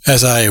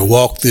as I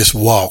walk this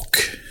walk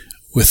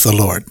with the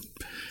Lord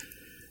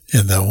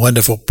in the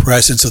wonderful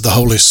presence of the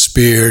Holy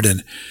Spirit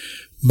and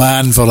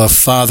mindful of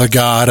Father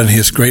God and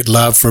His great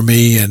love for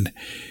me and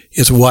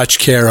His watch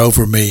care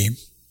over me.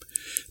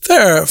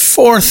 There are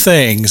four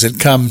things that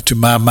come to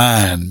my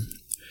mind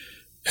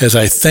as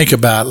I think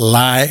about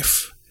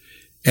life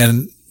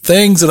and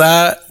things that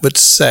I would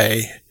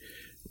say.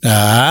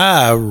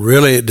 Now, I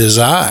really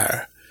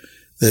desire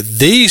that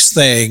these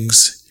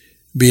things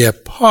be a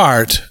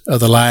part of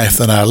the life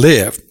that I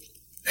live.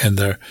 And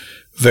they're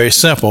very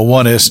simple.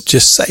 One is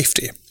just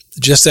safety,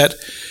 just that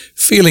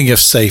feeling of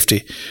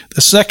safety.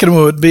 The second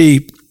one would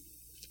be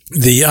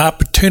the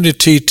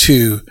opportunity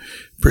to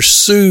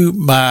pursue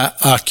my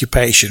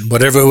occupation,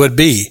 whatever it would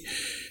be,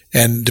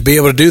 and to be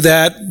able to do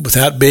that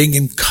without being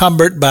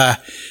encumbered by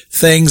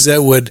things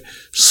that would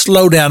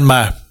slow down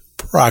my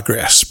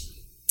progress.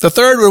 The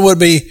third one would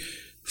be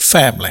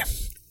family.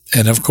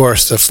 And of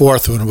course, the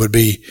fourth one would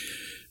be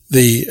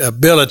the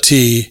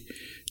ability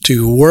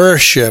to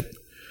worship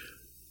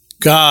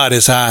God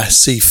as I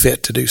see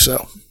fit to do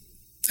so.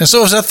 And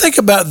so as I think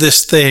about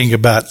this thing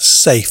about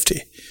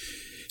safety,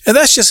 and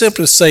that's just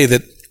simply to say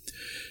that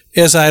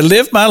as I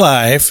live my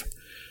life,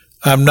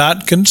 I'm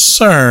not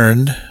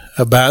concerned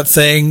about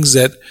things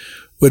that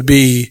would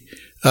be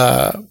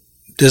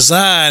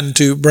designed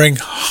to bring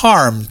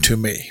harm to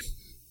me.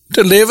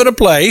 To live in a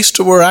place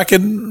to where I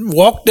can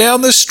walk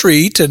down the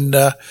street and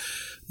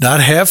not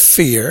have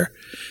fear,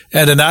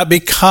 and to not be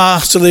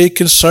constantly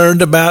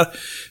concerned about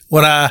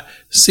when I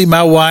see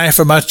my wife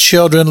or my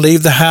children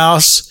leave the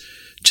house.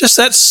 Just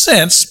that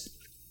sense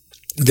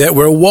that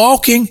we're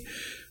walking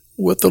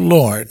with the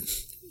Lord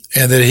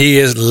and that He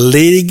is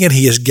leading and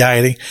He is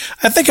guiding.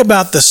 I think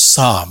about the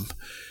Psalm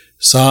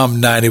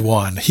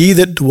 91. He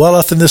that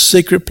dwelleth in the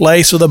secret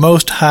place of the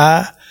Most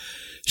High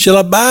shall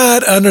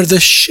abide under the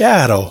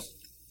shadow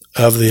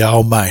of the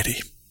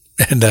Almighty.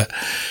 And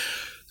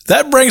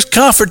that brings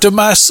comfort to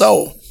my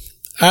soul.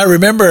 I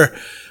remember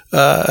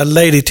a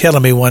lady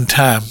telling me one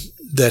time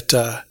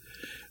that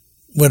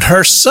when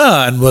her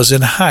son was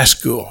in high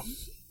school,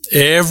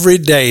 every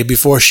day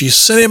before she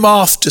sent him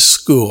off to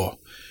school,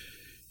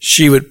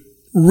 she would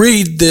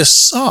read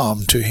this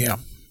psalm to him.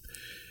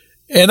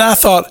 And I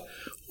thought,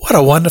 what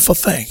a wonderful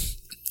thing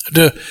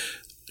to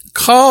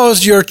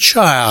cause your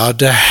child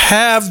to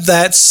have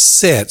that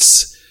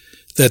sense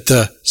that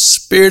the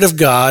Spirit of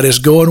God is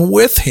going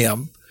with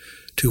him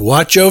to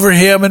watch over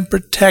him and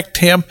protect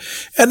him,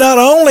 and not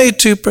only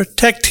to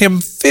protect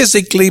him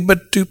physically,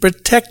 but to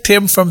protect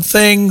him from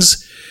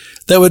things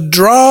that would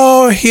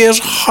draw his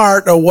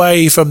heart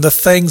away from the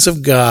things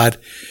of God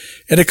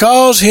and to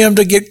cause him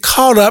to get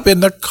caught up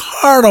in the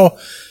carnal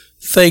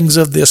things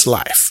of this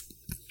life.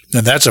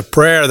 And that's a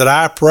prayer that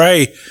I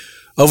pray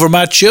over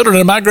my children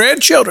and my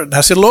grandchildren.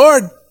 I said,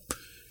 Lord,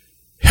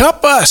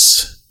 help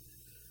us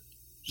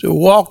to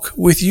walk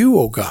with you,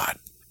 O God.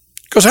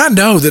 Because I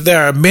know that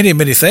there are many,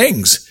 many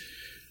things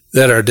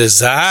that are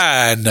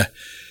designed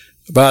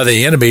by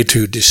the enemy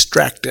to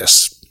distract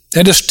us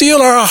and to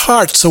steal our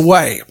hearts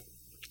away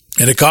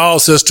and to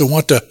cause us to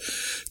want to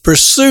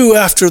pursue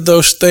after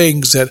those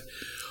things that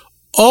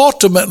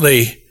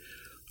ultimately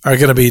are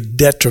going to be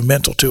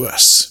detrimental to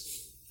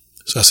us.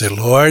 So I say,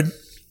 Lord,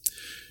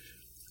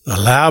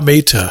 allow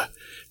me to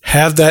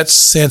have that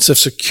sense of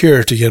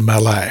security in my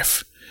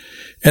life.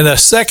 And the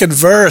second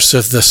verse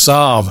of the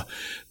Psalm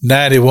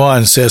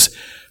 91 says,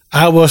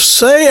 I will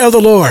say of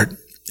the Lord,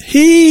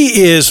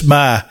 He is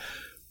my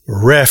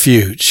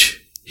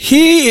refuge.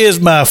 He is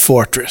my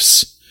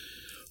fortress.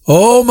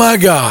 Oh my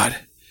God,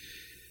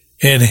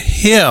 in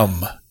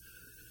Him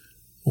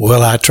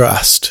will I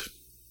trust.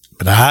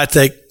 And I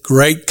take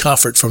great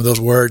comfort from those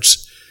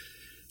words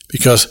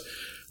because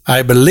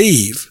I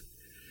believe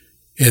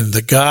in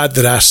the God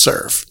that I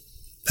serve.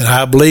 And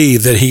I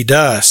believe that He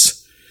does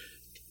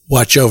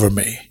watch over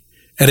me.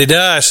 And He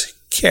does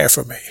care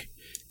for me.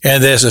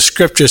 And as the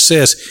scripture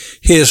says,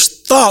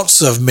 His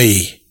thoughts of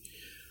me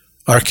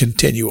are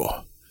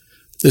continual.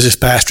 This is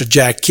Pastor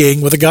Jack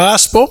King with the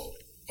gospel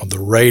on the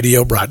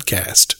radio broadcast.